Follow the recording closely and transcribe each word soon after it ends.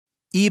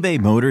eBay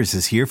Motors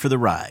is here for the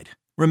ride.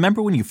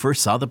 Remember when you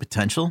first saw the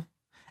potential?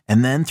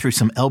 And then through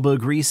some elbow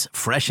grease,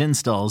 fresh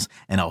installs,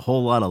 and a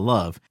whole lot of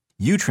love,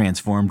 you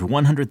transformed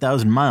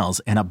 100,000 miles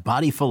and a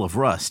body full of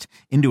rust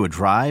into a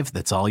drive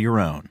that's all your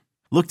own.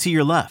 Look to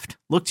your left.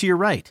 Look to your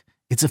right.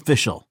 It's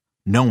official.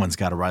 No one's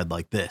got a ride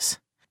like this.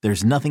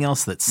 There's nothing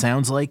else that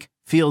sounds like,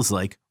 feels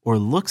like, or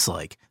looks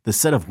like the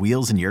set of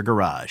wheels in your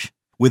garage.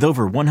 With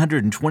over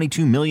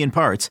 122 million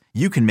parts,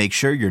 you can make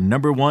sure your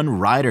number one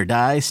ride or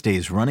die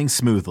stays running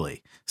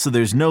smoothly. So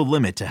there's no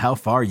limit to how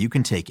far you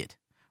can take it.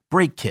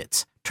 Brake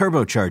kits,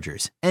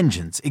 turbochargers,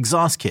 engines,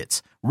 exhaust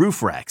kits,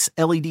 roof racks,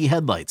 LED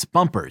headlights,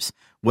 bumpers,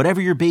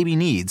 whatever your baby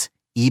needs,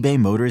 eBay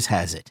Motors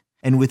has it.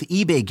 And with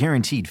eBay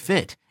Guaranteed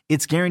Fit,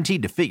 it's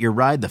guaranteed to fit your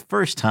ride the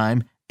first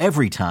time,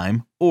 every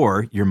time,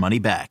 or your money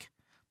back.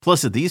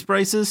 Plus at these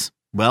prices,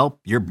 well,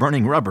 you're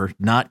burning rubber,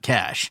 not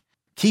cash.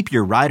 Keep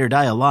your ride or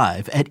die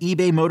alive at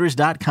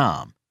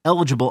ebaymotors.com.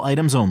 Eligible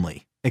items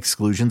only.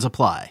 Exclusions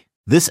apply.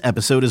 This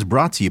episode is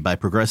brought to you by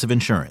Progressive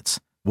Insurance.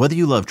 Whether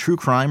you love true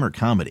crime or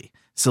comedy,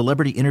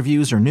 celebrity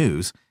interviews or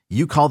news,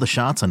 you call the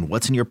shots on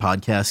what's in your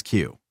podcast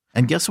queue.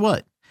 And guess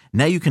what?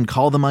 Now you can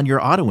call them on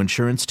your auto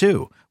insurance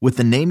too with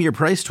the Name Your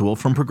Price tool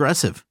from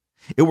Progressive.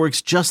 It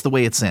works just the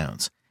way it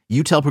sounds.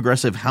 You tell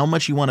Progressive how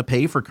much you want to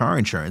pay for car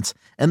insurance,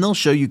 and they'll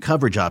show you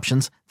coverage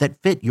options that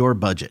fit your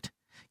budget.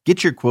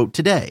 Get your quote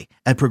today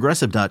at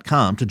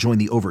Progressive.com to join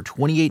the over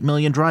 28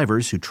 million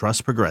drivers who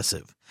trust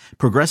Progressive.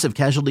 Progressive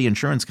Casualty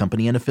Insurance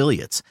Company and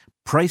Affiliates.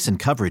 Price and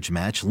coverage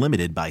match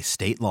limited by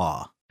state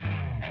law.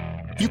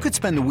 You could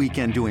spend the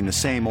weekend doing the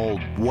same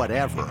old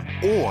whatever,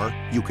 or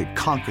you could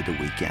conquer the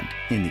weekend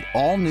in the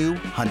all-new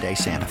Hyundai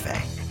Santa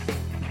Fe.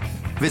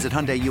 Visit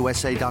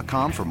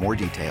HyundaiUSA.com for more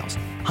details.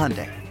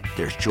 Hyundai,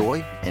 there's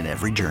joy in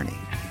every journey.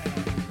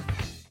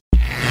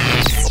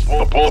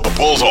 The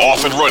Bulls are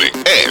off and running,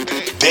 and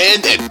Dan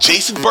and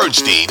Jason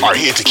Bernstein are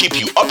here to keep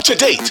you up to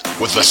date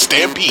with the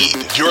Stampede.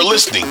 You're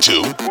listening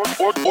to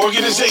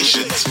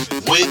Organizations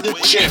Win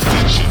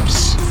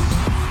Championships.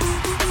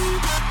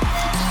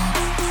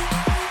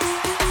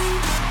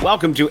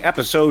 Welcome to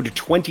episode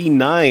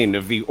 29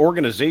 of the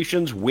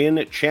Organizations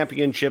Win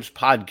Championships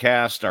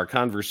podcast. Our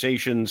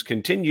conversations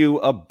continue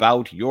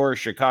about your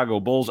Chicago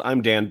Bulls.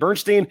 I'm Dan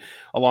Bernstein,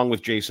 along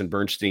with Jason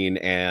Bernstein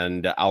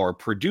and our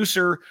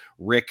producer,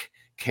 Rick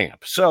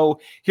Camp. So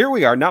here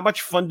we are. Not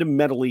much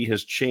fundamentally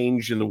has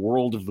changed in the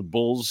world of the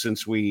Bulls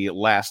since we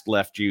last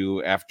left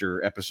you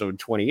after episode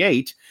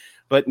 28.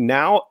 But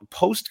now,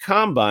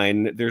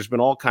 post-Combine, there's been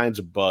all kinds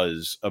of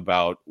buzz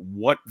about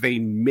what they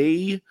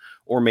may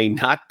or may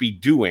not be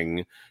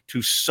doing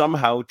to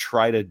somehow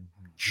try to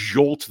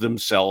jolt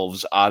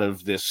themselves out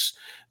of this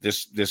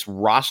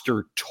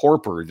roster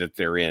torpor that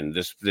they're in,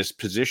 this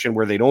position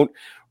where they don't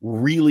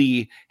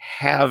really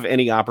have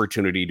any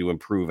opportunity to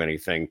improve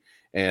anything.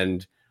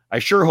 And I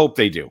sure hope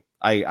they do.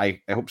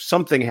 I hope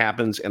something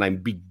happens, and I'm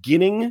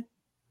beginning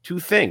to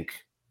think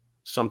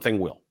something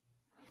will.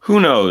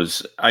 Who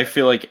knows? I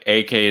feel like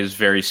AK is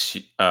very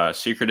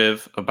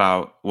secretive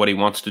about what he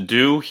wants to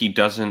do. He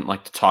doesn't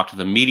like to talk to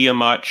the media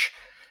much.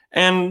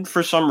 And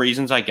for some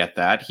reasons, I get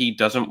that. He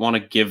doesn't want to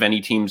give any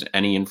teams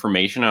any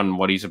information on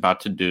what he's about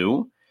to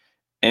do.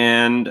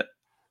 And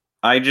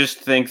I just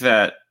think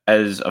that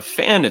as a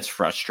fan, it's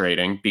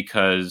frustrating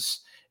because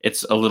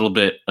it's a little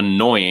bit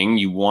annoying.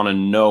 You want to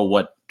know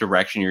what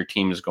direction your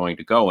team is going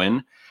to go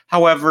in.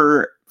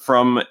 However,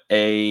 from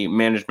a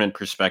management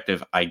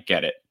perspective, I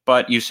get it.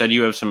 But you said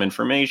you have some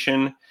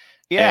information.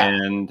 Yeah,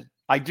 and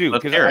I do.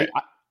 Because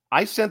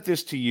I sent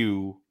this to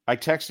you. I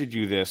texted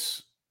you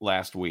this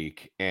last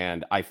week,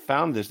 and I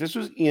found this. This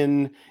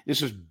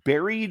was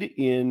buried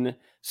in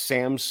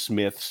Sam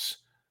Smith's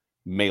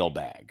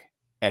mailbag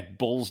at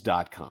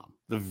Bulls.com.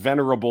 The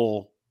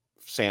venerable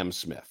Sam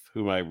Smith,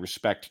 whom I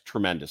respect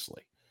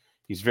tremendously.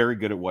 He's very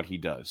good at what he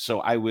does.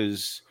 So I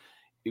was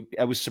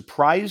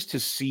surprised to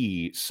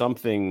see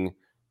something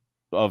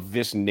of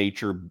this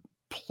nature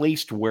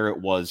placed where it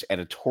was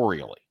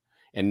editorially.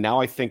 And now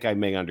I think I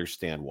may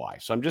understand why.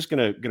 So I'm just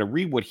going to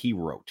read what he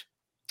wrote.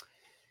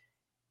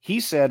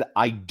 He said,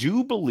 I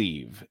do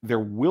believe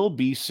there will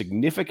be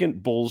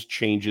significant Bulls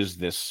changes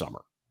this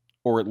summer,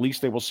 or at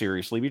least they will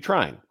seriously be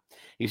trying.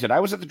 He said,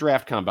 I was at the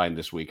draft combine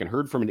this week and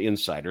heard from an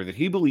insider that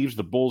he believes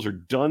the Bulls are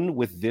done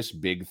with this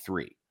big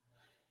three.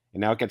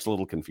 And now it gets a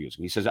little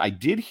confusing. He says, I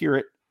did hear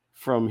it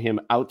from him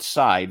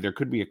outside. There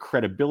could be a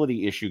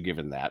credibility issue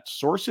given that.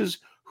 Sources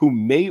who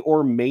may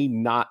or may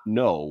not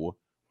know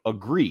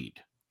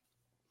agreed.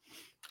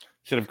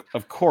 Said,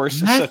 of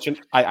course,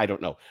 I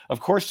don't know. Of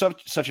course,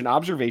 such an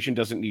observation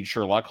doesn't need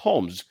Sherlock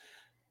Holmes.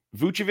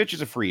 Vucevic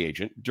is a free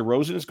agent.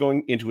 DeRozan is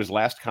going into his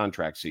last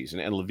contract season,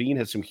 and Levine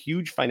has some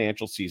huge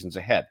financial seasons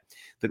ahead.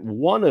 That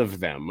one of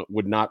them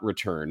would not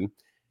return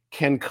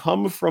can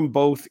come from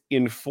both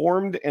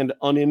informed and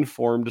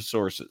uninformed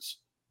sources.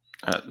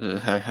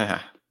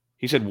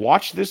 He said,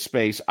 watch this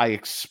space. I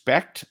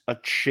expect a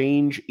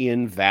change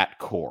in that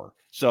core.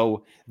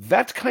 So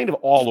that's kind of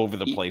all over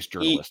the place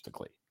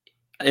journalistically.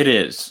 It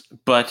is,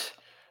 but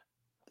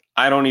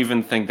I don't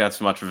even think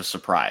that's much of a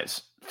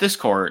surprise. This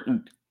core,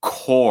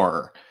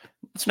 core.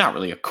 It's not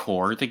really a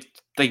core.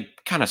 They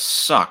kind of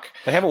suck.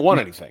 They haven't won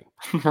anything.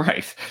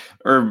 Right.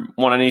 Or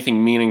won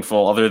anything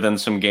meaningful other than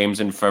some games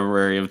in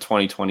February of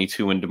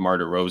 2022 when DeMar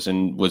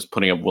DeRozan was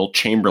putting up Wilt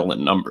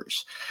Chamberlain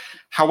numbers.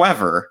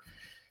 However,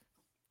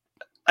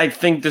 I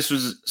think this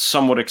was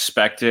somewhat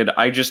expected.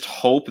 I just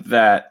hope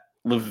that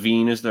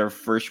LaVine is their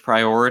first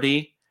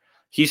priority.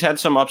 He's had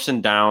some ups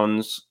and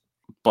downs,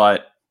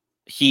 but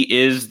he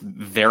is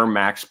their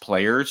max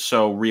player,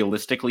 so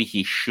realistically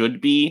he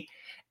should be.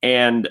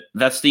 And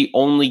that's the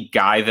only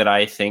guy that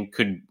I think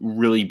could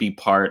really be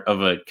part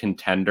of a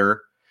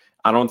contender.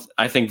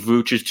 I think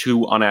Vooch is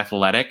too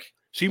unathletic.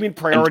 So you mean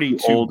priority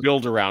to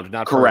build around,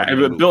 not correct?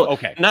 Build,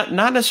 okay, not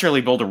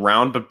necessarily build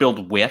around, but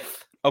build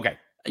with. Okay,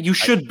 you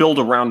should build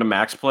around a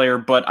max player,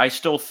 but I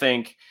still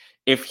think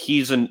if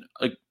he's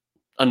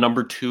a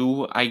number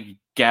two, I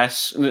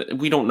guess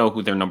we don't know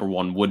who their number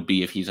one would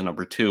be if he's a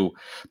number two,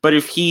 but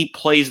if he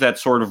plays that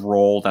sort of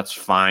role, that's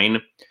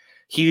fine.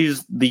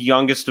 He's the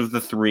youngest of the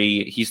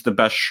three. He's the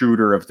best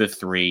shooter of the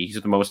three.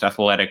 He's the most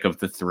athletic of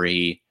the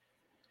three.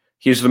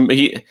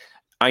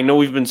 I know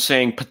we've been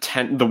saying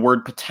the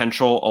word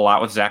potential a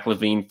lot with Zach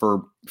LaVine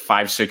for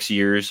 5-6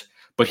 years,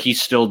 but he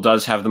still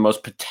does have the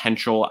most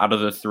potential out of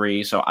the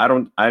three. So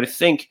I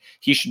think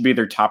he should be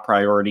their top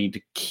priority to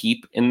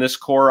keep in this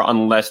core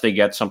unless they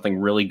get something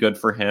really good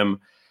for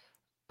him.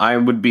 I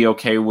would be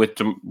okay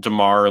with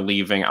DeMar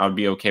leaving. I would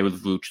be okay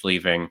with Vooch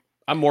leaving.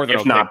 I'm more than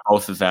if not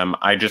both of them.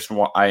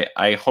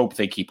 I hope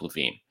they keep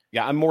LaVine.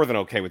 Yeah, I'm more than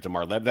okay with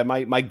DeMar. That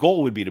my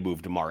goal would be to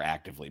move DeMar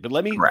actively. But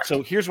let me. Correct.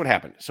 So here's what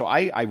happened. So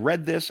I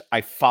read this.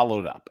 I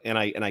followed up, and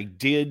I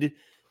did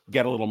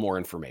get a little more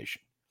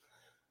information.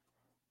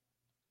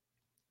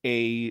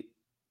 A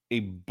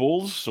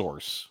Bulls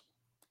source,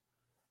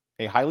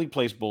 a highly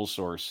placed Bulls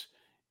source,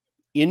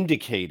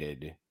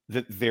 indicated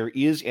that there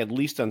is, at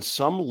least on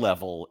some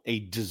level,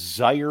 a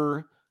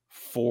desire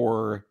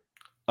for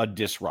a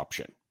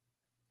disruption.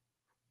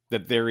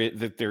 That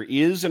there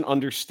is an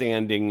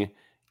understanding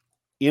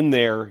in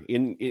there,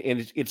 and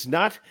it's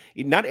not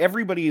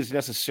everybody is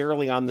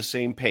necessarily on the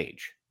same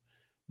page,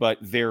 but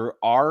there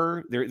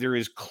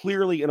is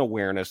clearly an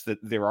awareness that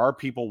there are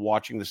people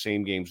watching the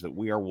same games that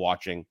we are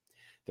watching.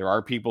 There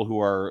are people who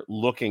are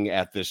looking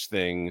at this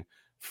thing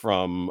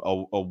from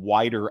a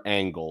wider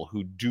angle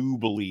who do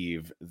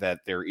believe that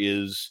there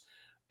is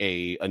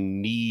a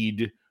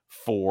need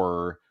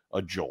for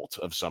a jolt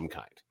of some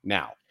kind.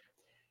 Now,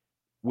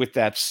 with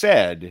that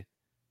said,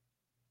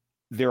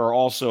 there's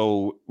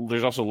also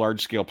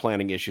large scale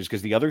planning issues,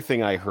 because the other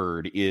thing I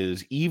heard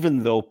is,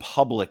 even though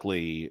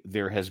publicly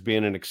there has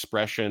been an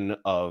expression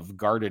of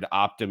guarded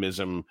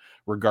optimism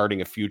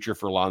regarding a future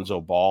for Lonzo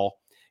Ball,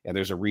 and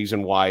there's a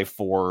reason why,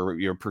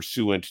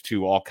 pursuant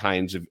to all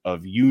kinds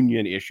of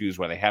union issues,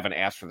 why they haven't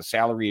asked for the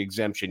salary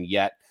exemption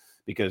yet,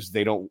 because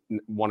they don't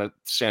want to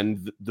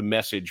send the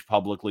message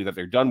publicly that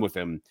they're done with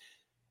him.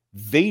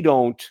 They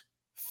don't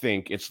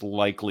think it's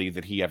likely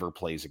that he ever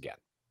plays again.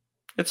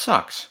 It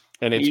sucks.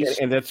 And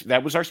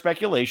that was our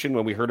speculation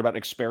when we heard about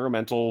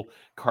experimental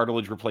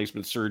cartilage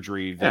replacement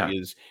surgery that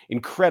is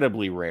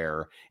incredibly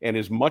rare and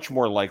is much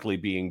more likely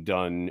being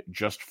done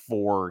just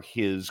for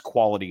his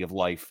quality of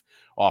life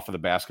off of the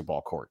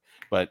basketball court.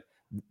 But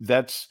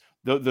that's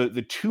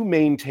the two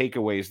main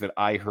takeaways that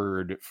I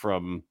heard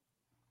from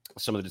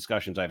some of the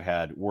discussions I've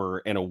had were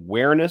an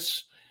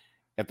awareness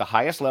at the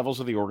highest levels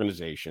of the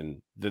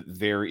organization that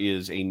there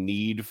is a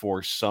need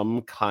for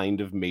some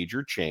kind of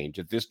major change,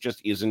 that this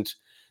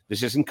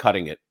isn't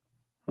cutting it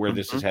where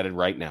this is headed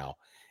right now.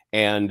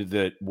 And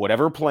that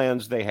whatever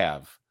plans they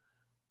have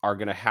are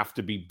going to have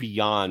to be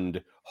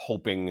beyond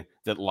hoping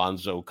that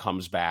Lonzo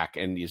comes back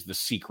and is the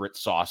secret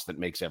sauce that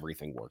makes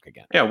everything work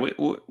again. Yeah,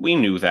 we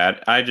knew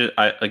that. I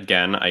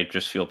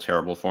just feel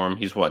terrible for him.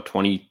 He's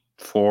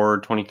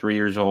 24, 23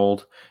 years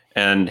old,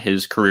 and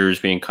his career is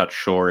being cut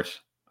short.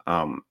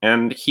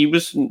 And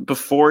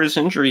before his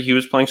injury, he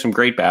was playing some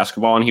great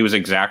basketball, and he was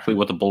exactly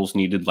what the Bulls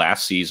needed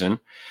last season.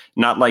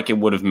 Not like it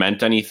would have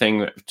meant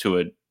anything to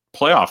a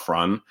playoff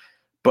run,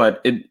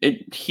 but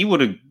he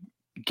would have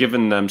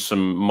given them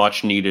some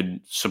much needed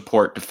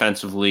support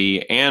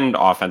defensively and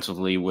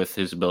offensively with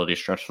his ability to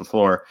stretch the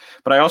floor.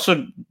 But I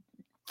also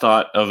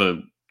thought of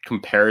a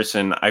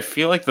comparison. I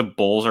feel like the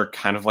Bulls are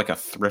kind of like a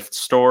thrift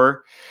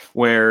store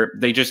where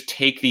they just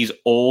take these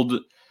old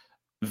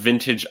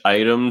vintage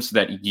items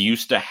that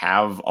used to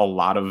have a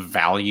lot of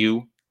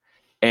value,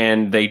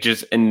 and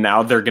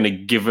now they're going to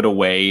give it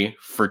away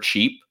for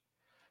cheap.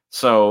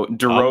 So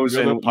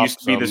DeRozan used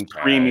to be this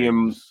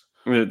premium.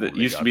 That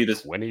used to be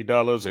this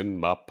 $20 in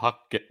my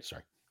pocket.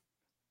 Sorry.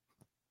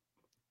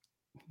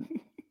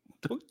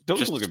 Don't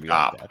just look at me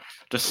stop. like that.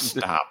 Just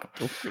stop.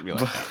 Don't look at me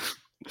like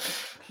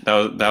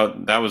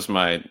that. That was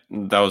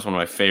one of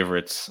my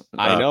favorites.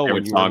 I know,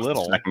 when you were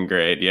little. Second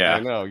grade, yeah. I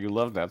know, you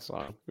loved that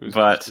song. It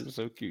was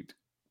so cute.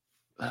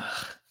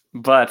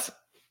 But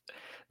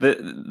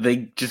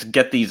they just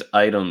get these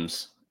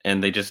items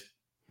and they just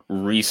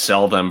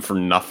resell them for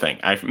nothing.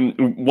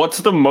 What's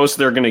the most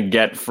they're going to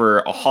get for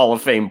a Hall of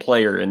Fame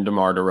player in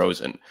DeMar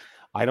DeRozan?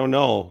 I don't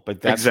know,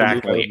 but that's the move I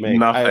Exactly. would make.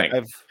 Nothing.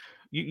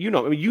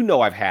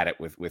 I've had it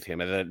with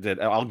him, and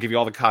that I'll give you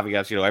all the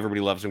caveats.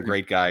 Everybody loves him,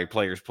 great guy,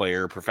 players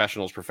player,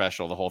 professionals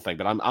professional, the whole thing.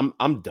 But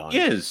I'm done. He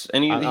is,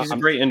 and he's a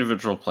great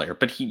individual player,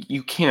 but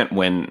you can't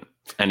win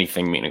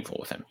anything meaningful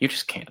with him. You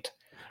just can't.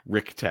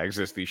 Rick tags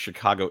this the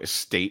Chicago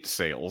estate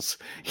sales.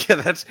 Yeah,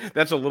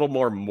 that's a little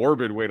more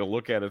morbid way to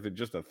look at it than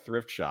just a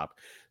thrift shop.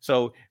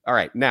 So, all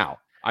right, now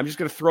I'm just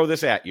going to throw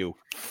this at you.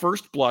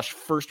 First blush,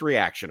 first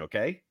reaction,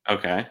 okay?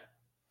 Okay.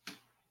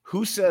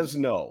 Who says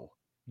no?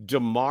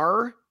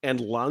 DeMar and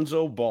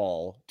Lonzo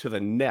Ball to the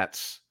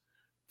Nets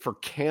for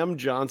Cam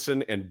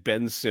Johnson and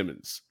Ben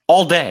Simmons.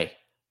 All day.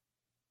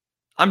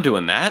 I'm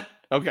doing that.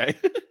 Okay.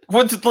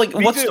 What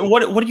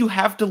do you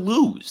have to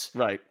lose?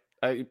 Right.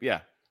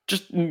 Yeah.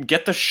 Just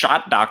get the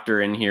shot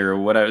doctor in here.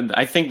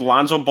 I think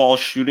Lonzo Ball's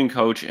shooting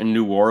coach in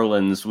New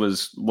Orleans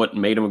was what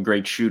made him a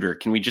great shooter.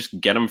 Can we just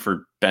get him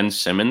for Ben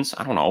Simmons?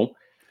 I don't know.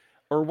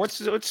 Or what's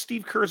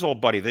Steve Kerr's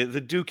old buddy, the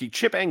Dookie,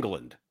 Chip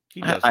Engelland?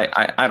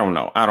 I don't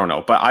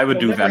know. But I would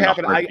do that.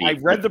 I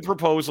read the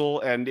proposal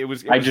and it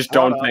was. I just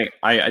don't think.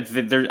 I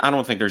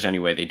don't think there's any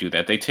way they do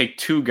that. They take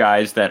two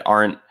guys that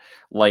aren't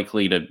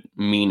likely to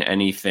mean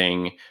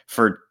anything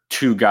for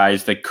two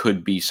guys that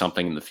could be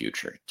something in the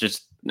future.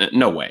 Just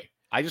no way.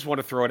 I just want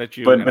to throw it at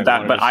you. But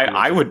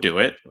I would do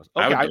it.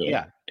 Okay, I would do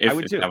it. If, I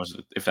would too.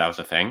 If that was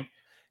a thing.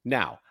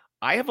 Now,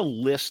 I have a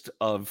list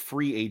of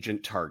free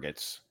agent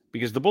targets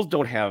because the Bulls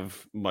don't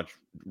have much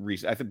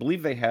reason. I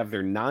believe they have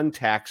their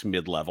non-tax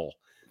mid-level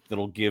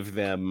that'll give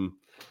them,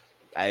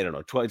 I don't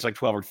know, it's like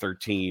 12 or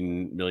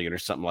 13 million or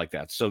something like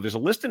that. So there's a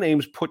list of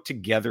names put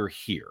together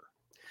here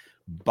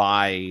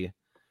by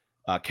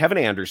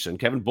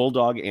Kevin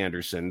Bulldog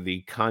Anderson,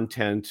 the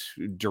content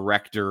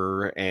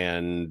director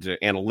and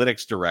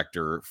analytics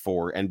director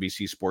for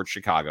NBC Sports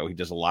Chicago. He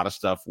does a lot of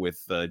stuff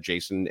with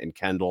Jason and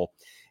Kendall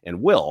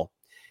and Will.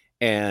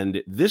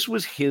 And this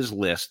was his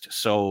list.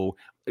 So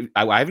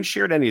I haven't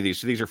shared any of these.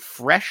 So these are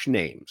fresh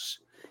names.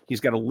 He's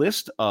got a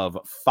list of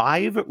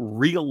 5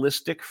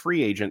 realistic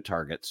free agent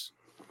targets.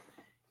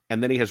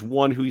 And then he has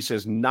one who he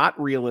says not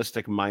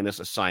realistic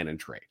minus a sign and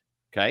trade.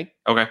 Okay.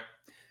 Okay.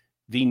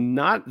 The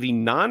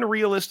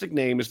non-realistic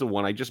name is the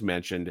one I just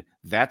mentioned.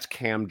 That's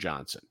Cam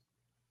Johnson.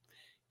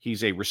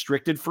 He's a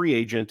restricted free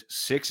agent,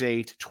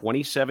 6'8",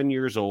 27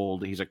 years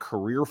old. He's a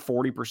career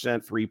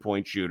 40%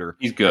 three-point shooter.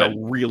 He's good. A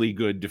really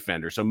good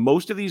defender. So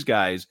most of these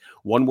guys,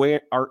 one way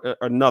or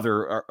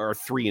another, are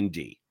 3 and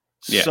D.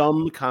 Yeah.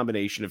 Some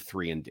combination of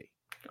 3 and D.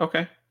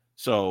 Okay.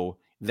 So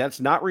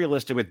that's not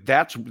realistic, but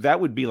that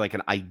would be like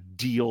an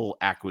ideal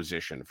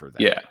acquisition for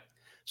them. Yeah.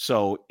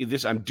 So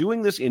I'm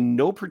doing this in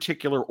no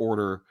particular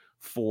order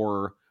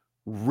for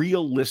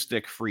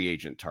realistic free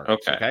agent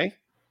targets. Okay.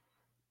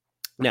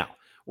 Now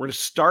we're going to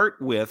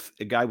start with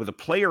a guy with a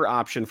player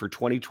option for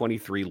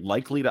 2023,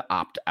 likely to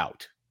opt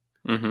out.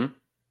 Mm-hmm.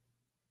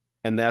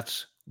 And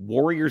that's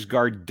Warriors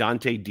guard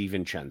Dante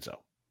DiVincenzo.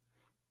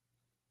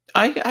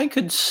 I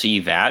could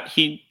see that.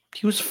 He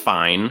was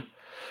fine,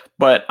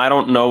 but I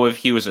don't know if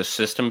he was a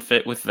system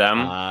fit with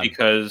them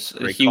because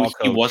he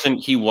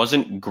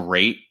wasn't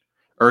great,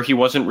 or he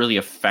wasn't really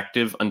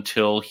effective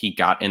until he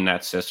got in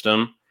that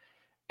system.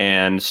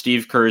 And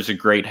Steve Kerr is a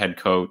great head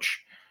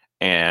coach,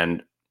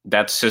 and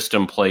that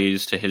system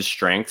plays to his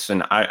strengths.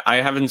 And I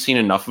haven't seen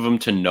enough of him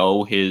to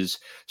know his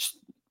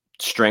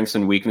strengths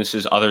and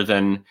weaknesses, other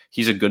than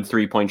he's a good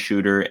 3-point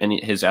shooter, and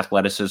his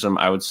athleticism,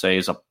 I would say,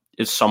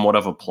 is somewhat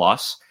of a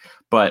plus.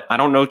 But I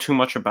don't know too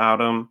much about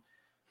him.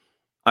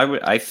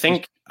 I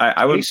think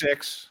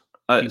 26.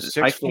 I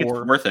think it's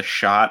worth a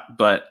shot,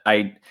 but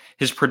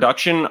his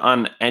production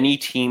on any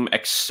team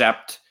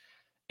except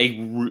a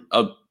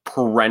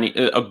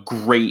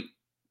great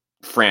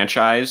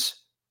franchise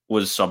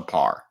was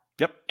subpar.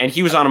 Yep. And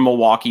he was on a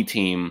Milwaukee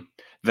team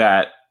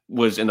that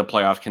was in the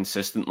playoff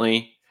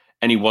consistently,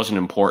 and he wasn't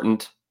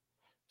important.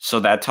 So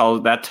that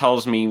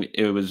tells me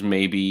it was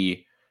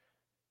maybe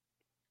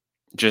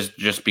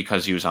just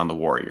because he was on the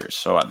Warriors.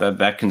 So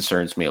that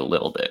concerns me a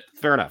little bit.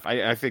 Fair enough.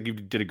 I think you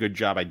did a good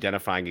job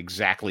identifying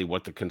exactly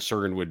what the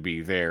concern would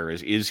be there.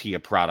 Is he a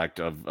product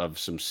of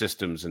some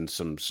systems and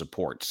some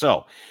support?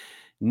 So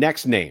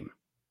next name,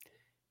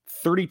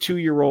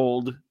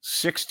 32-year-old,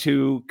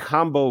 6'2",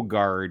 combo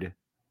guard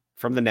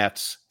from the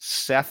Nets,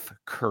 Seth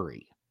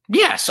Curry.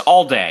 Yes,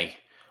 all day.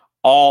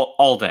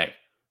 All day.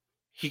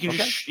 He can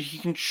he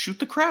can shoot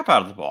the crap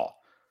out of the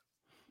ball.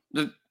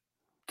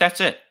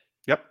 That's it.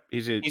 Yep.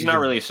 He's not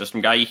really a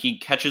system guy. He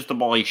catches the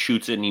ball, he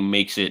shoots it, and he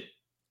makes it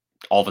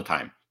all the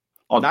time.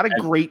 Not a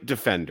great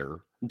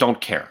defender.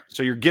 Don't care.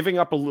 So you're giving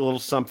up a little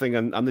something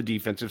on the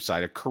defensive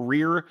side. A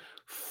career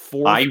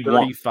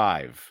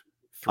 435.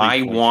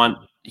 I want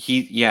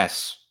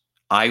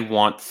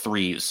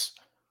threes.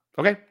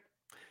 Okay.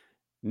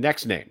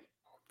 Next name.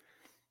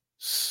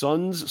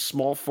 Suns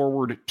small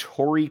forward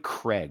Torrey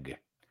Craig.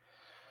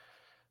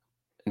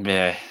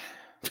 I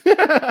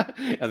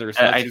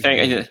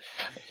think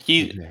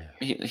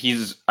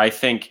he's. I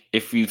think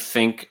if you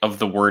think of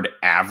the word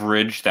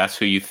average, that's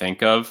who you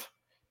think of.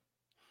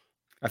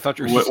 I thought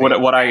you were.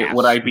 Would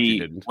I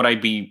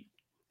be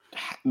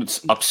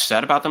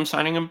upset about them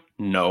signing him?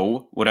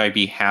 No. Would I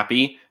be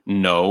happy?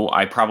 No.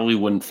 I probably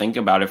wouldn't think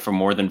about it for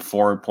more than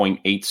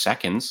 4.8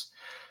 seconds.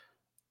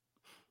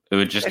 It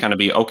would just kind of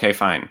be, okay,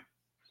 fine.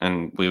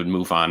 And we would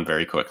move on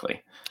very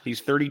quickly. He's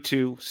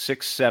 32,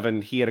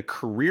 6'7". He had a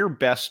career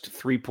best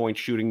 3-point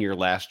shooting year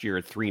last year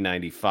at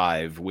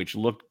 395, which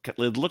looked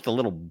a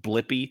little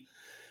blippy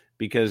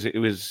because it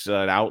was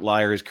an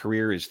outlier. His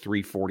career is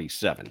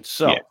 347.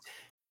 So. Yeah.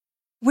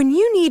 When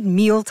you need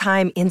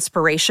mealtime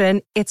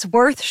inspiration, it's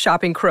worth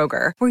shopping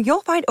Kroger, where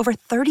you'll find over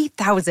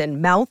 30,000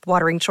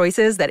 mouth-watering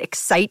choices that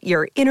excite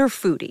your inner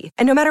foodie.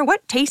 And no matter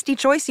what tasty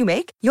choice you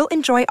make, you'll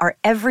enjoy our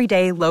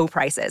everyday low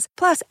prices,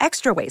 plus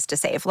extra ways to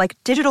save, like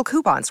digital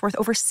coupons worth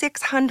over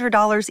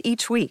 $600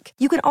 each week.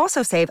 You can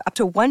also save up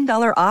to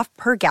 $1 off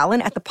per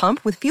gallon at the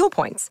pump with fuel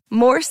points.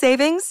 More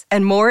savings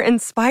and more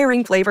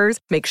inspiring flavors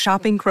make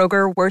shopping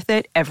Kroger worth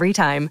it every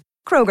time.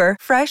 Kroger,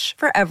 fresh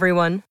for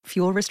everyone.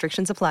 Fuel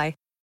restrictions apply.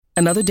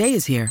 Another day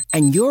is here,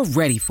 and you're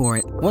ready for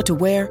it. What to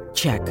wear?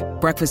 Check.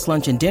 Breakfast,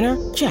 lunch, and dinner?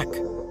 Check.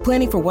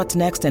 Planning for what's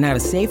next and how to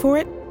save for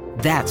it?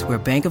 That's where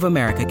Bank of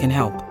America can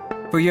help.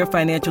 For your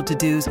financial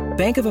to-dos,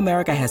 Bank of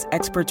America has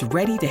experts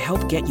ready to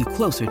help get you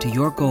closer to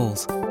your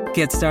goals.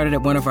 Get started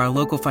at one of our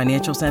local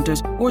financial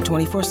centers or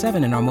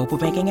 24/7 in our mobile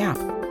banking app.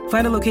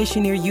 Find a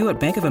location near you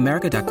at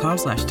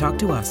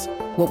bankofamerica.com/talktous.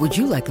 What would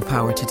you like the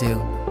power to do?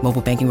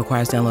 Mobile banking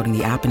requires downloading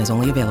the app and is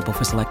only available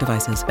for select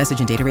devices. Message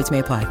and data rates may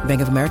apply.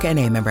 Bank of America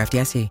N.A., member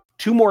FDIC.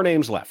 2 more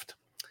names left.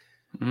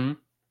 Mm-hmm.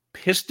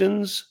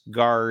 Pistons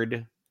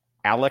guard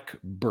Alec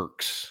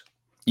Burks.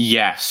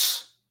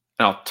 Yes.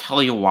 And I'll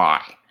tell you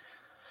why.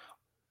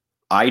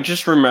 I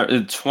just remember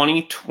the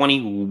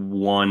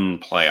 2021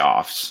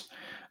 playoffs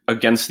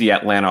against the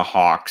Atlanta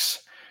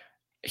Hawks.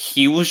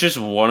 He was just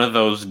one of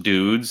those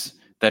dudes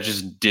that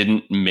just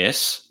didn't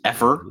miss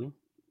ever. Mm-hmm.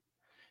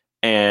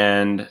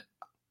 And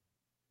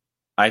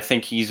I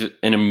think he's an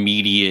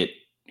immediate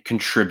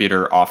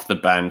contributor off the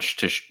bench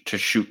to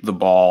shoot the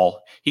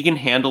ball. He can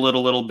handle it a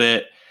little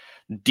bit.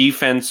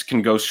 Defense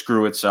can go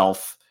screw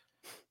itself.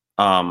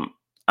 I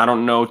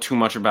don't know too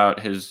much about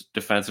his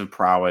defensive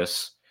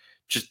prowess.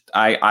 Just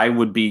I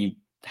would be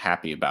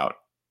happy about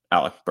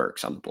Alec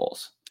Burks on the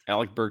Bulls.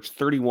 Alec Burks,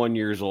 31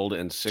 years old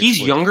and 6. He's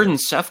younger than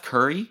Seth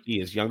Curry? He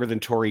is younger than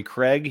Torrey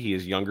Craig. He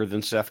is younger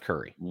than Seth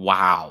Curry.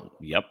 Wow.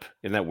 Yep.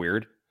 Isn't that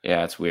weird?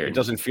 Yeah, it's weird. It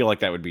doesn't feel like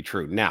that would be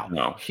true. Now,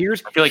 no. I feel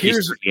like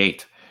here's he's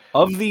 38.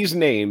 Of these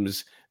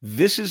names,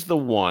 this is the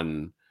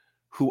one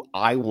who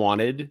I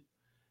wanted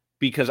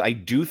because I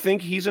do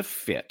think he's a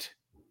fit.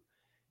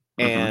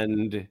 Mm-hmm.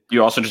 And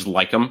you also just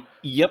like him?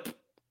 Yep.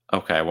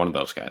 Okay, one of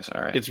those guys.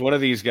 All right. It's one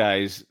of these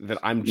guys that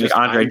I'm just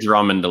like Andre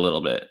Drummond a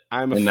little bit.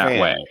 I'm a in fan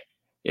that way.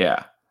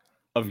 Yeah.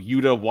 Of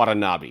Yuta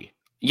Watanabe.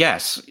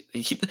 Yes.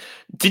 He's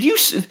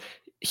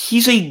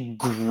a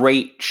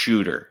great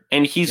shooter,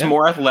 and he's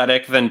more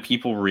athletic than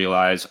people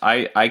realize.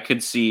 I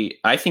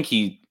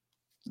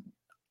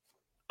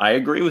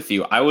agree with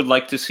you. I would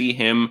like to see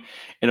him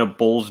in a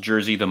Bulls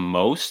jersey the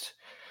most.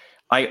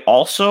 I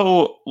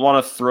also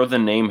want to throw the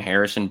name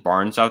Harrison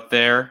Barnes out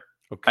there.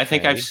 Okay. I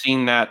think I've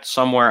seen that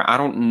somewhere. I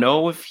don't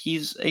know if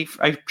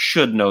I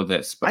should know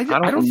this, but I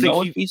don't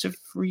know if he's a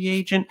free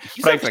agent.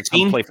 He's not going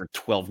to play for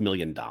 $12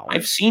 million.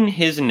 I've seen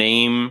his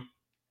name.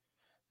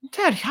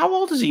 Dad, how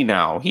old is he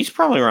now? He's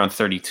probably around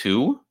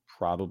 32.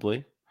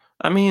 Probably.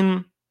 I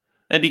mean,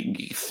 a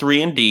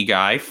 3-and-D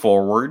guy,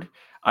 forward.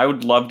 I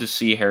would love to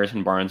see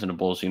Harrison Barnes in a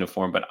Bulls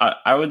uniform, but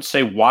I would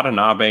say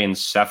Watanabe and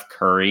Seth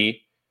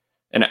Curry.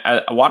 And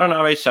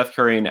Watanabe, Seth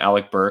Curry, and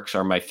Alec Burks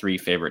are my 3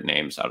 favorite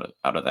names out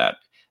of that.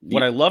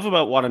 What I love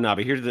about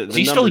Watanabe, here's the is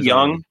he still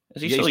young?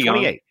 Is he still young?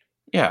 28.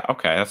 Yeah,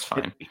 okay, that's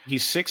fine.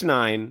 He's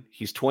 6'9",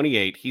 he's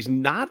 28. He's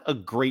not a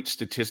great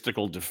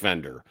statistical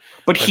defender.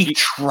 But he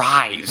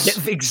tries. Yeah,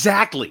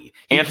 exactly.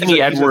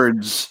 Anthony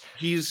Edwards.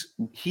 He plays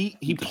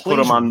put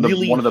him on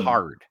really one of the,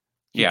 hard.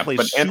 But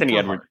Anthony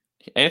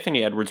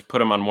Edwards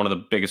put him on one of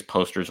the biggest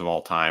posters of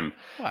all time.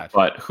 What?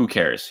 But who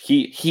cares?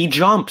 He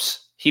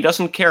jumps. He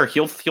doesn't care.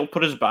 He'll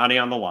put his body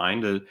on the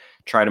line to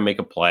try to make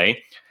a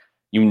play.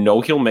 You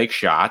know he'll make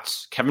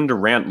shots. Kevin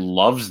Durant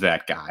loves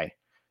that guy,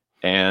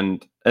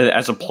 and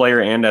as a player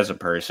and as a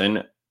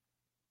person.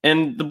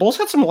 And the Bulls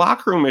had some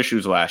locker room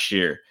issues last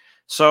year,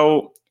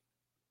 so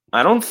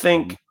I don't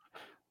think.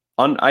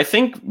 I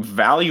think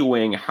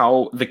valuing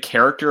how the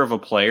character of a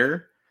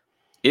player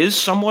is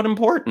somewhat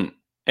important,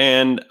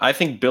 and I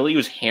think Billy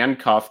was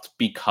handcuffed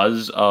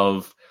because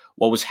of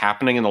what was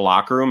happening in the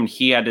locker room, and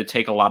he had to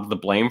take a lot of the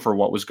blame for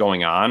what was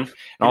going on.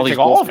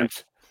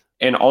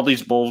 And all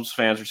these Bulls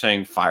fans are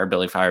saying, "Fire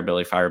Billy, fire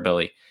Billy, fire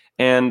Billy,"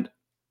 and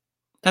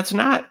that's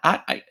not.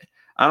 I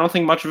don't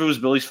think much of it was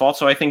Billy's fault.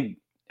 So I think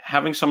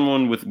having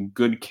someone with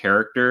good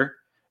character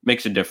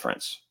makes a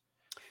difference.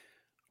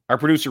 Our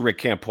producer Rick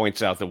Camp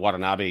points out that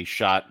Watanabe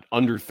shot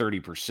under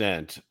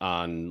 30%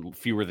 on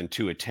fewer than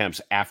 2 attempts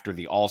after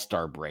the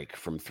All-Star break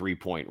from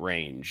 3-point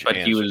range. But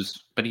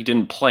he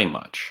didn't play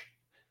much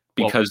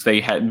because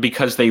they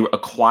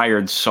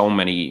acquired so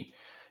many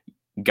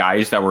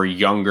guys that were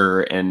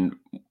younger and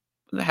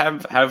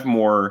have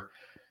more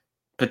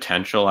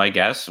potential, I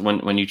guess,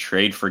 when you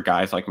trade for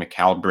guys like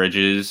Mikal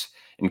Bridges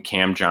and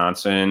Cam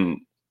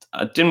Johnson.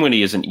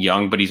 Dinwiddie isn't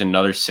young, but he's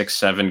another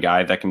 6'7"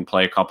 guy that can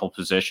play a couple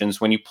positions.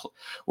 When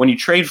you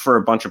trade for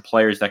a bunch of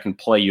players that can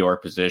play your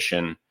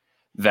position,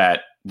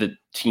 that the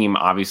team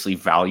obviously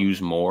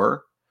values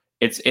more,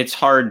 it's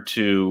hard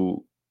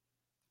to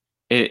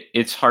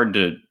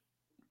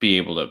be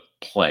able to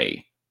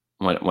play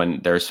when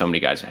there's so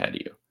many guys ahead of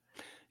you.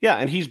 Yeah,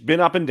 and he's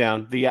been up and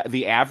down.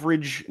 The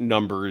average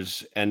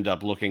numbers end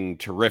up looking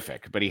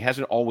terrific, but he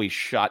hasn't always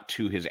shot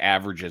to his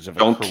averages of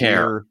a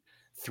career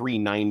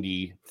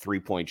 390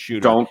 3-point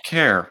shooter. Don't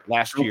care.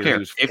 Last year he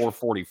was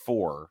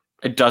 444.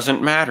 It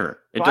doesn't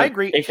matter. I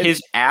agree. If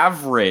his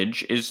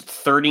average is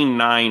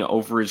 39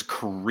 over his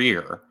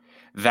career,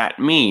 that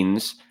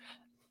means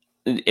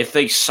if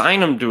they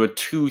sign him to a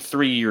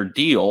 2-3 year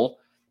deal,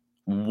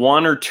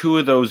 1 or 2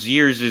 of those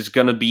years is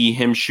going to be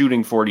him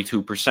shooting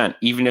 42%.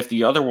 Even if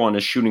the other one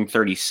is shooting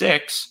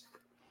 36,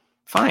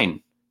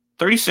 fine.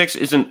 36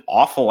 isn't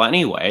awful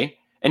anyway.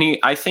 And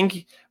I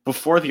think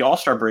before the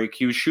All-Star break,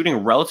 he was shooting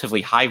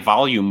relatively high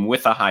volume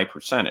with a high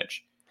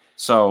percentage.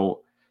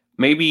 So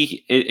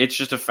maybe it's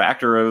just a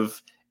factor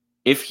of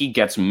if he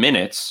gets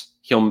minutes,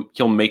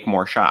 he'll make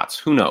more shots.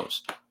 Who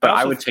knows? But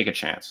I would take a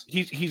chance.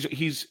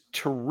 He's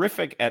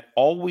terrific at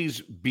always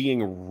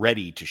being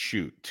ready to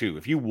shoot too.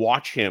 If you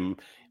watch him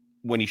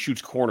when he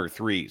shoots corner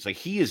threes, like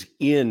he is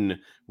in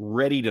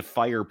ready to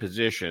fire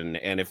position,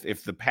 and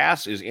if the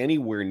pass is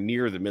anywhere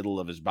near the middle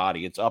of his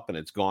body, it's up and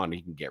it's gone.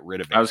 He can get rid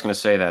of it. I was going to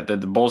say that the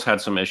Bulls had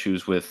some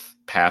issues with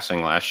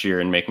passing last year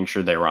and making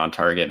sure they were on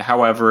target.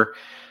 However,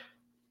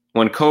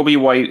 when Coby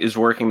White is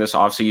working this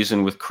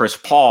offseason with Chris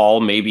Paul,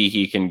 maybe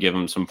he can give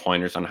him some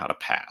pointers on how to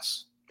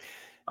pass.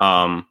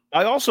 I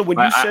also, when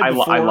you said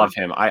before, I love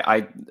him.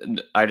 I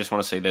just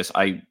want to say this.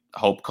 I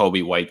hope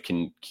Coby White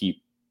can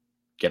keep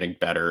getting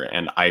better,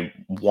 and I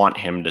want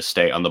him to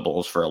stay on the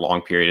Bulls for a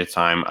long period of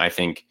time. I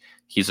think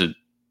he's a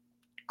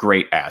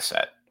great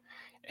asset.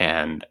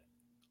 And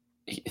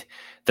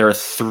there are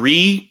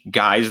 3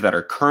 guys that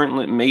are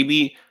currently,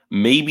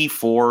 maybe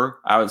 4,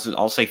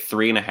 I'll say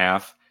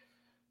 3.5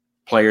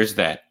 players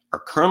that are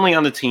currently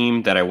on the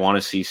team that I want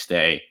to see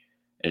stay.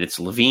 And it's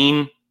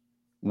LaVine,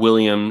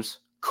 Williams,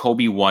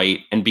 Coby White,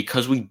 and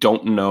because we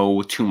don't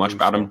know too much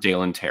about him,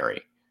 Dalen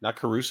Terry. Not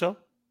Caruso?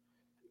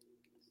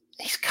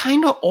 He's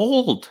kind of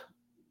old,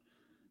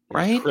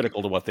 right? It's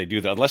critical to what they do,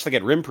 though. Unless they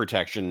get rim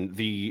protection.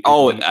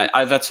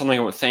 That's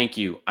something. Thank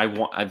you. I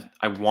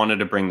wanted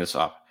to bring this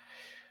up.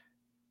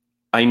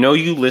 I know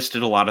you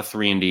listed a lot of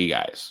 3-and-D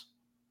guys,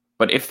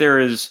 but if there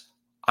is,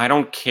 I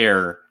don't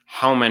care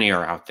how many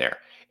are out there.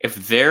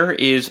 If there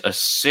is a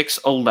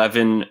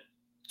 6'11",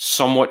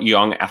 somewhat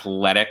young,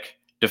 athletic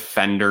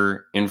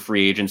defender in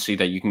free agency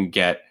that you can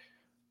get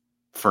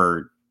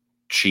for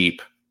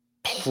cheap,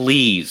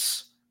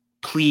 please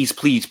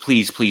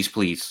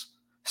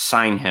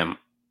sign him.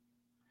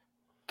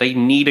 They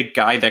need a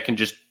guy that can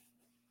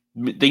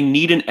they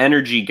need an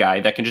energy guy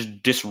that can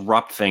just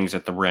disrupt things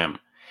at the rim.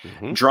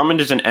 Mm-hmm. Drummond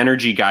is an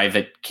energy guy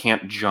that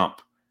can't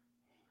jump.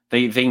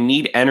 They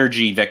need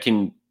energy that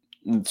can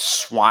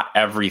swat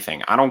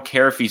everything. I don't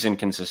care if he's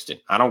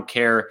inconsistent. I don't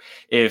care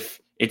if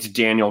it's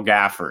Daniel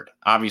Gafford.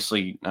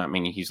 Obviously, I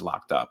mean, he's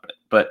locked up,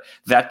 but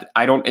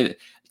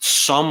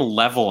some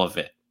level of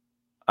it.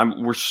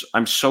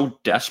 I'm so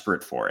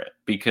desperate for it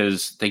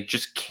because they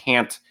just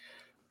can't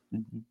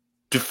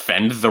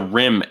defend the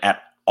rim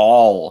at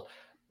all,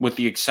 with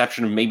the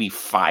exception of maybe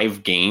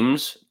 5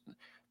 games.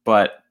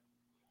 But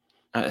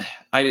I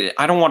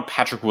don't want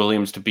Patrick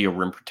Williams to be a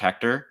rim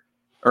protector,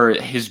 or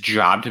his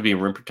job to be a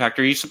rim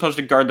protector. He's supposed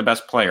to guard the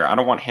best player. I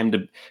don't want him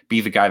to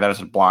be the guy that has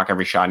to block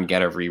every shot and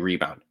get every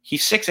rebound.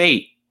 He's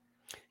 6'8".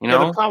 You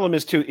know, the problem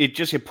is too,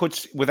 it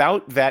puts,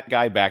 without that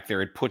guy back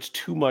there, it puts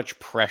too much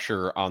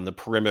pressure on the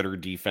perimeter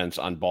defense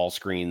on ball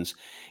screens.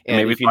 And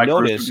maybe if you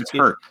notice,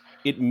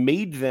 it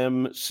made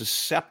them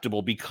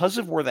susceptible because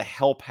of where the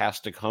help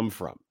has to come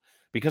from,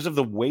 because of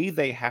the way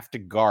they have to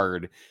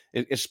guard,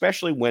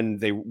 especially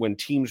when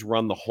teams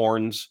run the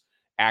horns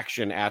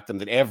action at them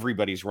that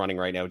everybody's running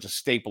right now. It's a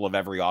staple of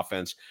every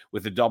offense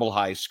with the double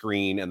high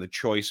screen and the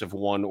choice of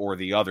one or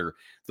the other.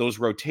 Those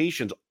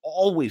rotations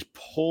always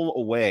pull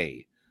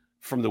away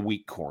from the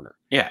weak corner.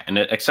 Yeah, and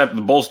except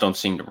the Bulls don't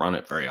seem to run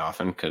it very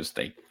often because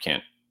they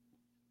can't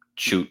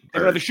shoot.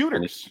 They're the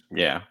shooters.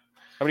 Yeah.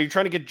 I mean, you're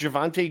trying to get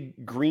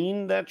Javonte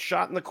Green that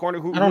shot in the corner.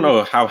 I don't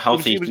know how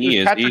healthy he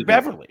is. Patrick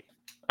Beverly.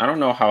 I don't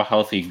know how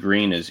healthy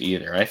Green is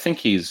either. I think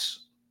he's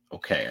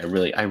okay.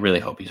 I really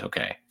hope he's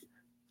okay.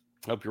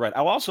 I hope you're right.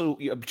 I'll also,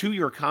 to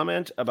your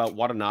comment about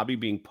Watanabe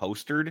being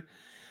postered,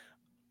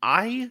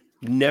 I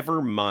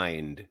never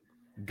mind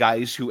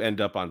guys who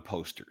end up on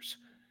posters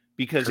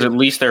because at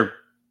least they're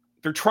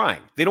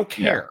trying. They don't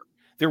care.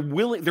 Yeah.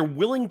 They're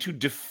willing to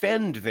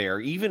defend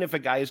there, even if a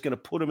guy is going to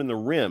put him in the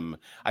rim.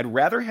 I'd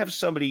rather have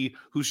somebody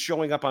who's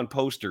showing up on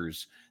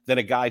posters than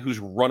a guy who's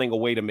running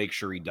away to make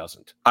sure he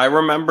doesn't. I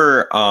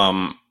remember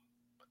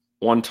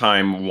one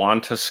time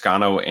Juan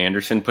Toscano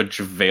Anderson put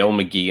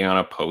JaVale McGee on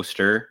a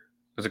poster.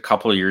 was a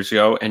couple of years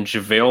ago, and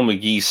JaVale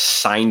McGee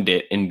signed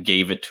it and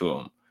gave it to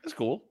him. That's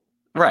cool.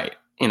 Right.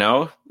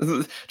 JaVale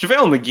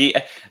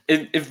McGee,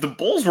 if the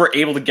Bulls were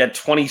able to get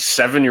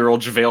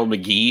 27-year-old JaVale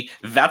McGee,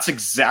 that's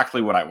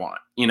exactly what I want.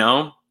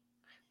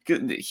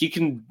 He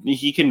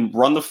can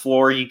run the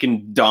floor, he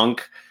can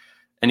dunk,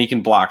 and he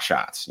can block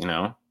shots.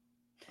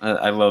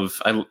 I love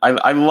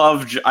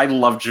JaVale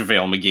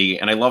McGee,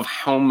 and I love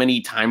how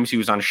many times he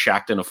was on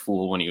Shaqtin' a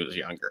Fool when he was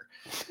younger,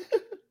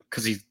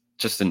 because he's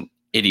just an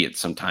idiot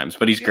sometimes,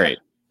 but he's great.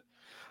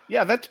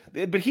 Yeah,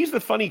 but he's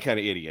the funny kind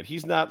of idiot.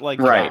 He's not like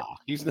right.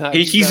 He's not.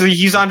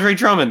 He's Andre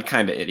Drummond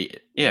kind of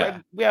idiot. Yeah,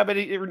 right, yeah, but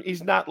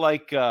he's not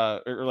like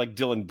or like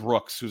Dylan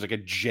Brooks, who's like a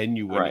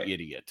genuine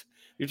idiot.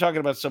 You're talking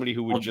about somebody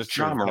who would just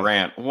John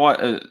Morant.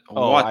 What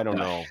I don't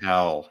know.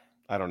 Hell,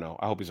 I don't know.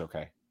 I hope he's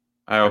okay.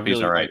 I hope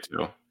he's all right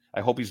too.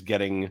 I hope he's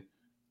getting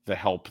the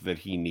help that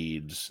he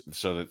needs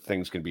so that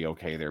things can be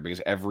okay there,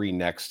 because every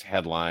next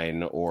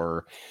headline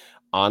or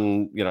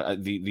on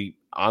the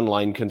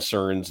online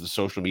concerns, the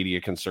social media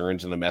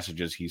concerns, and the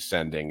messages he's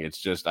sending, it's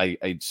just I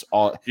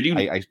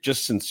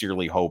just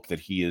sincerely hope that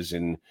he is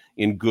in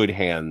good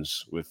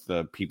hands with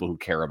the people who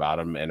care about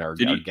him and are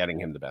getting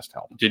him the best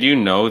help. Did you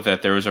know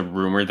that there was a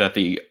rumor that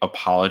the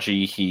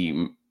apology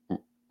he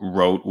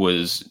wrote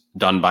was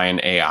done by an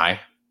AI?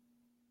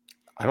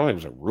 I don't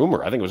think it was a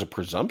rumor. I think it was a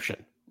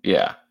presumption.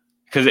 Yeah,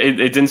 because it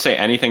didn't say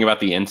anything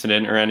about the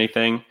incident or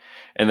anything.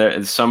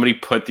 And someone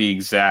put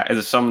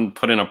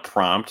in a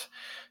prompt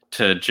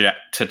to Chat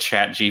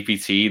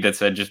GPT that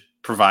said, just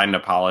provide an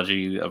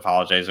apology,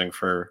 apologizing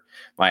for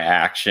my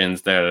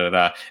actions,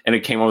 and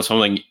it came up with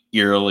something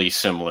eerily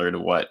similar to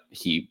what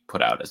he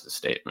put out as a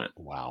statement.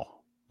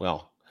 Wow.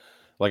 Well,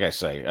 like I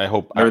say, I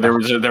hope there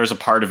was a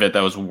part of it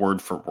that was word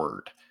for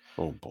word.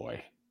 Oh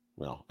boy.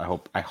 Well,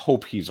 I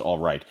hope he's all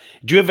right.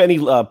 Do you have any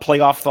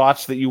playoff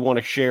thoughts that you want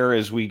to share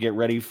as we get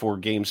ready for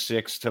Game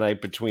 6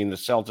 tonight between the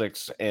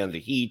Celtics and the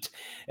Heat,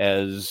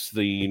 as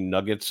the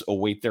Nuggets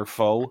await their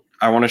foe?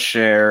 I want to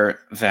share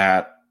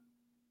that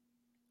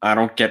I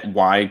don't get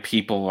why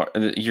people are.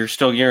 You're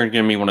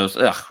giving me one of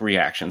those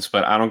reactions,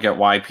 but I don't get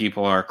why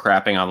people are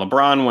crapping on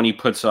LeBron when he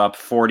puts up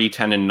 40,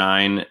 10, and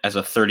 9 as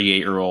a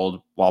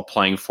 38-year-old while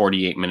playing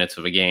 48 minutes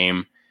of a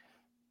game.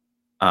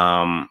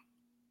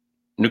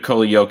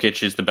 Nikola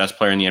Jokic is the best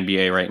player in the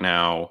NBA right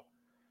now.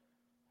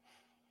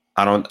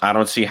 I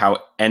don't see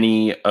how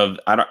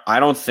I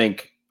don't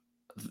think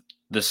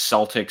the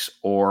Celtics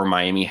or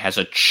Miami has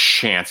a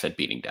chance at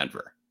beating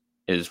Denver,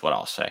 is what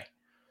I'll say.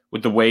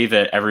 With the way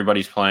that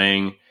everybody's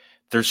playing,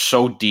 they're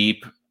so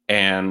deep,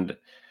 and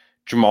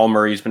Jamal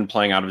Murray's been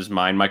playing out of his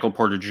mind. Michael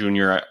Porter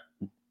Jr.,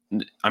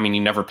 he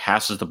never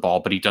passes the ball,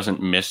 but he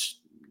doesn't miss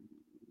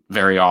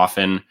very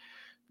often.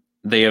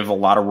 They have a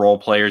lot of role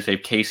players. They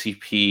have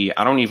KCP.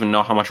 I don't even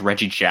know how much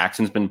Reggie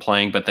Jackson's been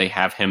playing, but they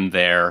have him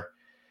there.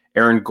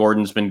 Aaron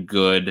Gordon's been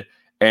good.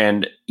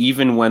 And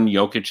even when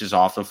Jokic is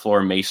off the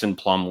floor, Mason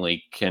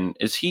Plumlee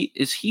is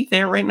he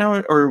there right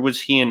now, or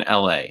was he in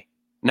LA?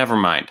 Never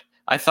mind.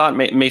 I thought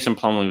Mason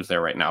Plumlee was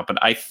there right now, but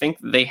I think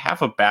they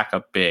have a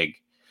backup big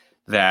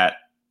that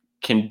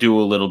can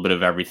do a little bit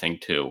of everything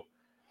too.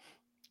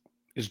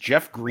 Is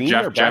Jeff Green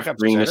their backup Jeff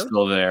Green center? Is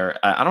still there.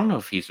 I don't know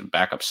if he's a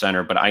backup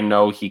center, but I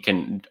know he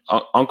can.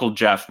 Uncle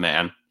Jeff,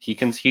 man, he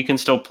can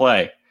still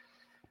play.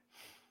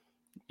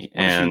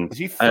 And is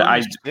he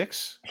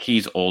 36?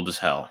 He's old as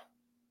hell.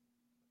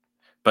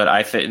 But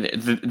I think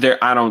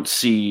I don't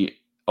see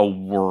a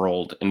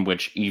world in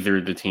which either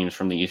of the teams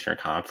from the Eastern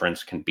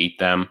Conference can beat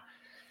them.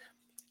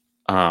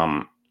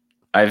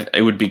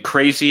 It would be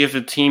crazy if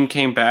a team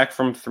came back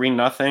from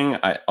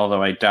 3-0.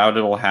 Although I doubt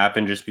it'll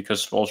happen, just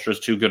because Spoelstra's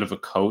too good of a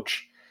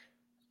coach.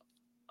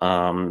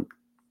 I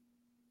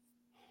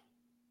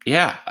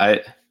can't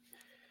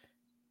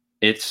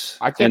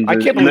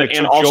believe it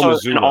took Joe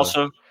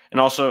Mazzulla. And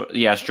also,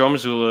 yes, Joe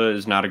Mazzulla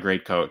is not a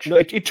great coach. No,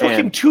 it took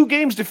him 2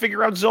 games to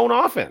figure out zone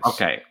offense.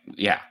 Okay,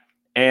 yeah.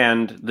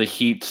 And the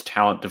Heat's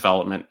talent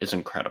development is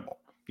incredible.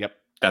 Yep.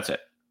 That's it.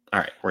 All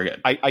right, we're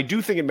good. I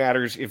do think it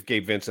matters if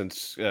Gabe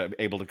Vincent's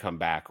able to come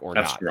back or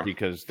That's not, true.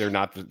 Because they're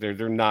not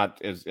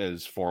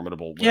as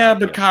formidable. Yeah,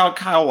 but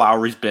Kyle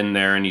Lowry's been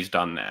there and he's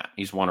done that.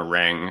 He's won a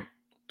ring.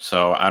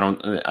 So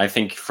I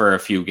think for a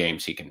few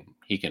games he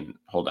can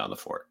hold down the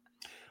fort.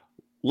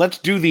 Let's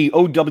do the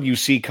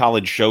OWC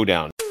College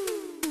Showdown.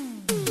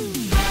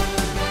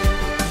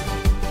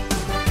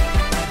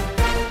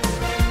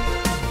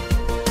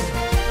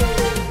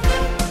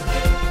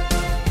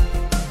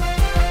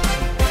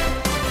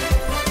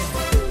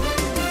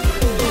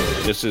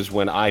 This is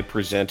when I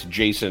present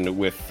Jason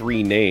with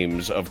 3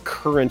 names of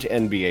current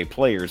NBA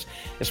players,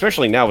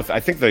 especially now with,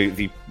 I think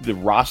the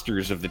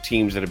rosters of the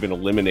teams that have been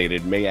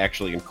eliminated may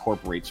actually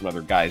incorporate some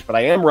other guys, but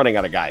I am running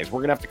out of guys. We're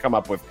going to have to come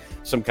up with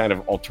some kind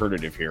of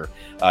alternative here.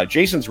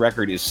 Jason's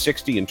record is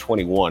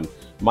 60-21.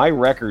 My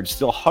record,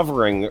 still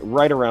hovering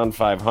right around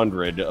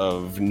 500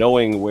 of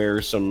knowing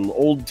where some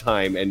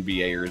old-time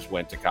NBAers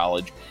went to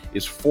college,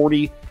 is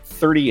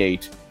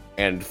 40-38.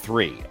 And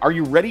 3. Are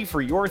you ready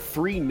for your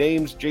 3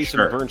 names, Jason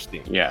Sure.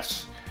 Bernstein?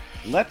 Yes.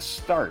 Let's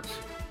start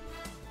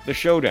the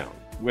showdown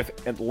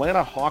with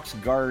Atlanta Hawks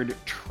guard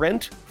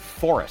Trent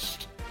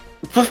Forrest.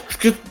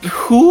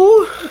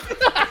 Who?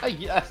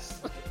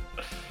 Yes.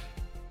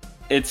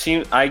 It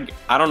seems I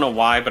don't know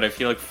why, but I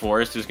feel like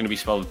Forrest is going to be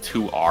spelled with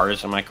 2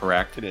 R's. Am I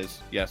correct? It is.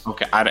 Yes.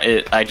 Okay.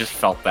 I just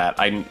felt that.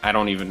 I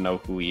don't even know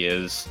who he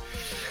is.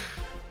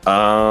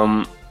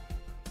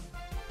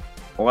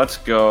 Let's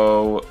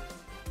go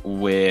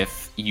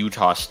with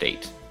Utah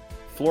State.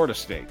 Florida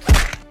State.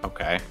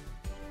 Okay.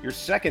 Your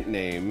second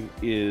name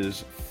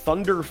is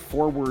Thunder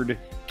forward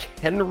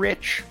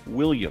Kenrich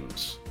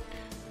Williams.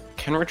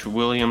 Kenrich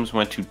Williams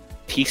went to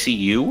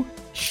TCU?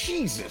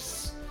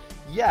 Jesus.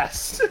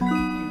 Yes,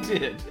 he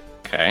did.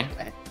 Okay.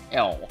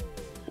 Hell.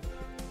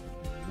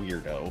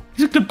 Weirdo.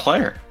 He's a good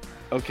player.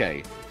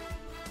 Okay.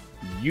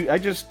 I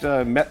just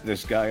met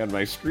this guy on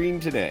my screen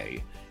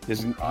today.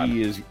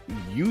 He is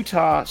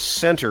Utah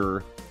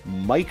center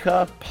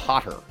Micah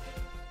Potter.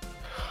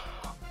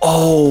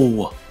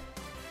 Oh!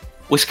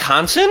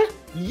 Wisconsin?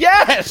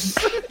 Yes!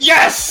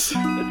 Yes!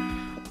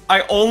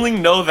 I only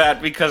know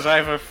that because I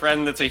have a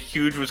friend that's a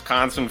huge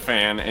Wisconsin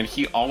fan, and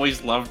he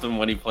always loved them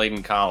when he played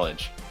in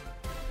college.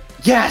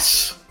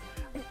 Yes!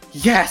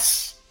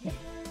 Yes!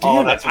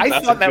 Damn, I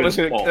thought that was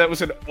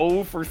an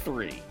 0 for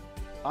 3.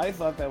 I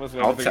thought that was.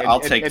 I'll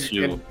take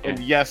 2. And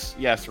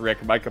yes,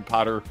 Rick, Micah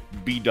Potter,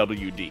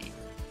 BWD,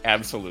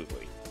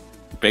 absolutely.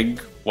 Big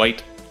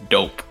white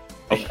dope.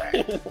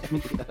 Okay.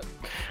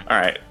 All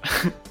right.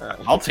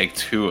 I'll take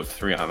 2 of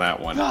 3 on that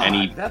one.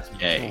 God, that's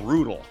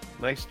brutal.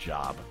 Nice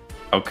job.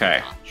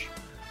 Okay. Gosh.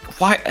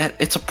 Why?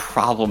 It's a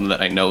problem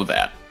that I know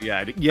that.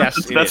 Yeah.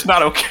 Yes. That's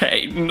not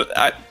okay.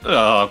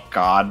 Oh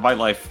God, my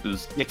life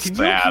is sad.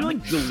 Can you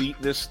like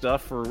delete this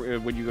stuff for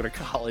when you go to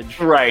college?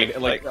 Right.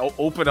 And, like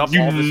open up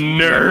you all this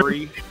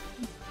memory.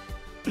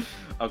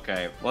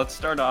 Okay. Let's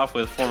start off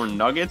with former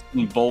Nuggets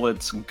and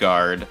Bullets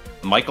guard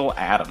Michael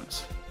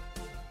Adams.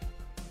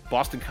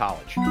 Boston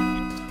College.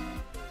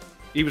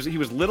 He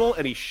was little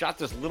and he shot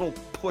this little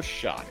push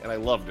shot and I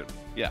loved him.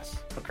 Yes.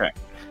 Okay.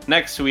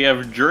 Next we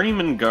have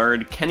journeyman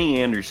guard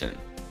Kenny Anderson.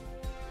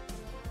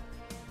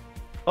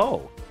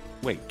 Oh,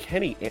 wait,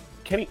 Kenny,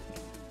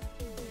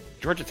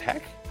 Georgia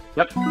Tech?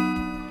 Yep.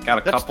 Got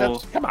a couple.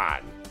 Come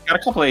on. Got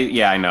a couple.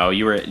 Yeah, I know.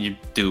 You were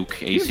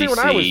Duke, ACC. You was there when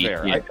I was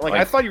there. Yeah,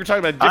 I thought you were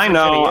talking about. I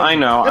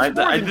know. That's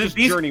more than just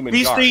journeyman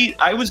these guard. 3.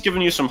 I was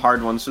giving you some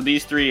hard ones, so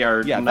these 3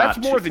 are. Yeah, not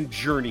that's more than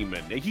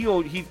journeyman.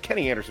 He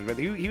Kenny Anderson, but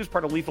he was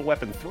part of Lethal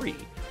Weapon 3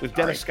 with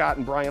Dennis Scott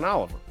and Brian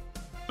Oliver.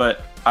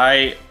 But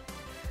I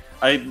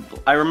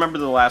remember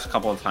the last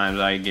couple of times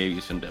I gave you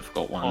some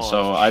difficult ones,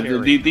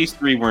 these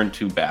 3 weren't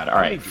too bad. All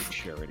right. Do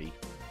charity.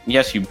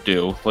 Yes, you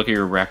do. Look at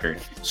your record.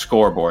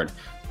 Scoreboard.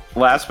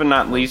 Last but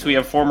not least, we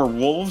have former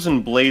Wolves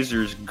and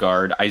Blazers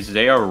guard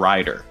Isaiah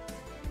Ryder.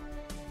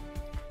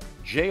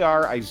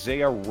 J.R.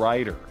 Isaiah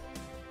Ryder.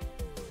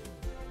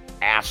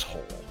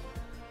 Asshole.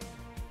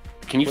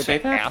 Can you say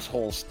that?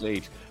 Asshole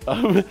state.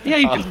 Yeah,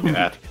 you can do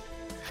that.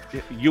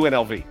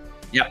 UNLV.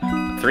 Yep.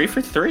 3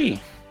 for 3.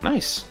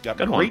 Nice. Yep.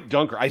 Good Great one.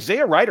 dunker.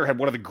 Isaiah Ryder had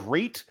one of the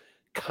great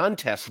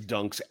contest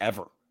dunks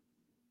ever.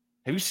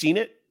 Have you seen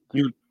it?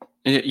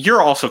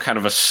 You're also kind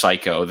of a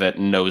psycho that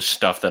knows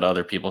stuff that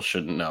other people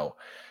shouldn't know.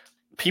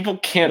 People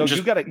can't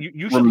just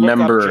you should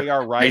remember look up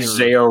J.R. Ryder.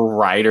 Isaiah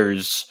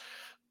Ryder's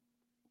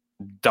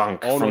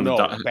dunk. Oh, from no.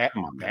 the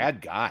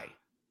Bad guy.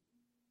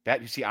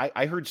 You see,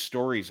 I heard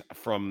stories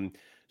from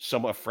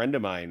a friend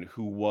of mine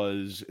who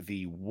was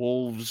the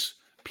Wolves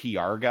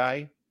PR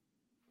guy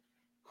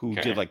who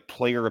did like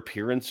player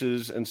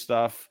appearances and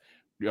stuff.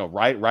 You know,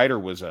 Ryder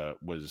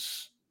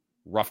was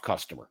rough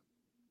customer.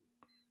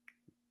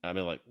 I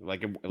mean,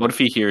 like what if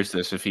he hears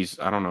this?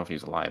 I don't know if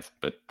he's alive,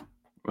 but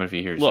what if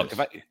he hears this?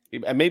 Look,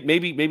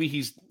 maybe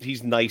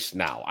he's nice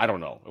now. I don't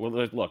know.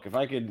 Look, if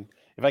I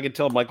could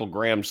tell Michael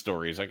Graham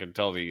stories, I could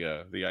tell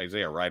the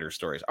Isaiah Ryder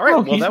stories. All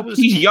right,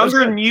 he's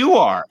younger than you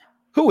are.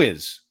 Who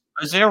is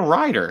Isaiah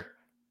Ryder?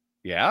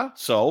 Yeah,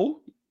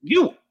 so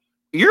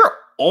you're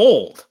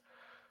old.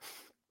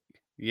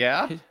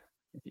 Yeah.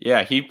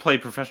 Yeah, he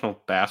played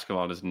professional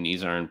basketball and his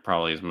knees aren't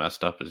probably as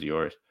messed up as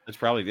yours. That's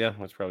probably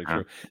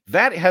true.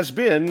 That has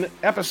been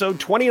episode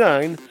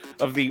 29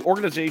 of the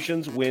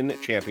Organizations Win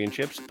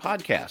Championships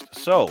podcast.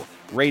 So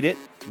rate it,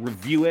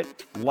 review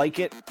it, like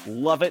it,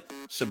 love it,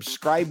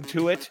 subscribe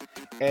to it,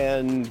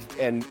 and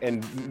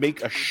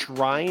make a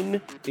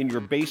shrine in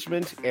your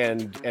basement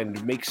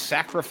and make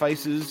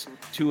sacrifices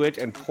to it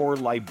and pour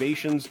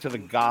libations to the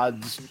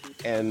gods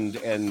and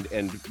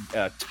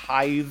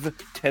tithe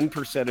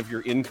 10% of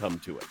your income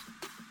to it.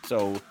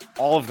 So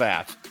all of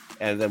that.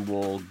 And then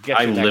we'll get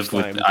to next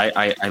time.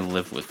 I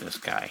live with this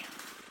guy.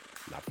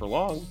 Not for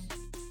long.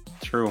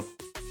 True.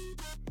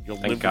 You'll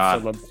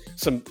live with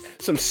some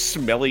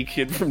smelly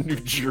kid from New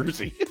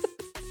Jersey.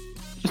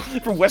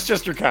 From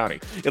Westchester County.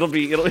 It'll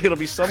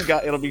be some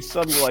guy,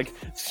 like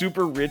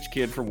super rich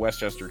kid from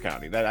Westchester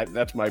County.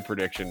 That's my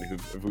prediction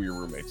of who your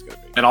roommate's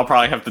gonna be. And I'll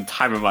probably have the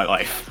time of my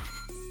life.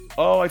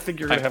 Oh, I think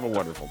you're gonna have a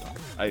wonderful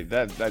time.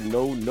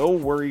 No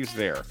worries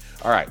there.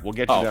 All right, we'll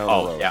get you down the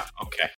road. Yeah, okay.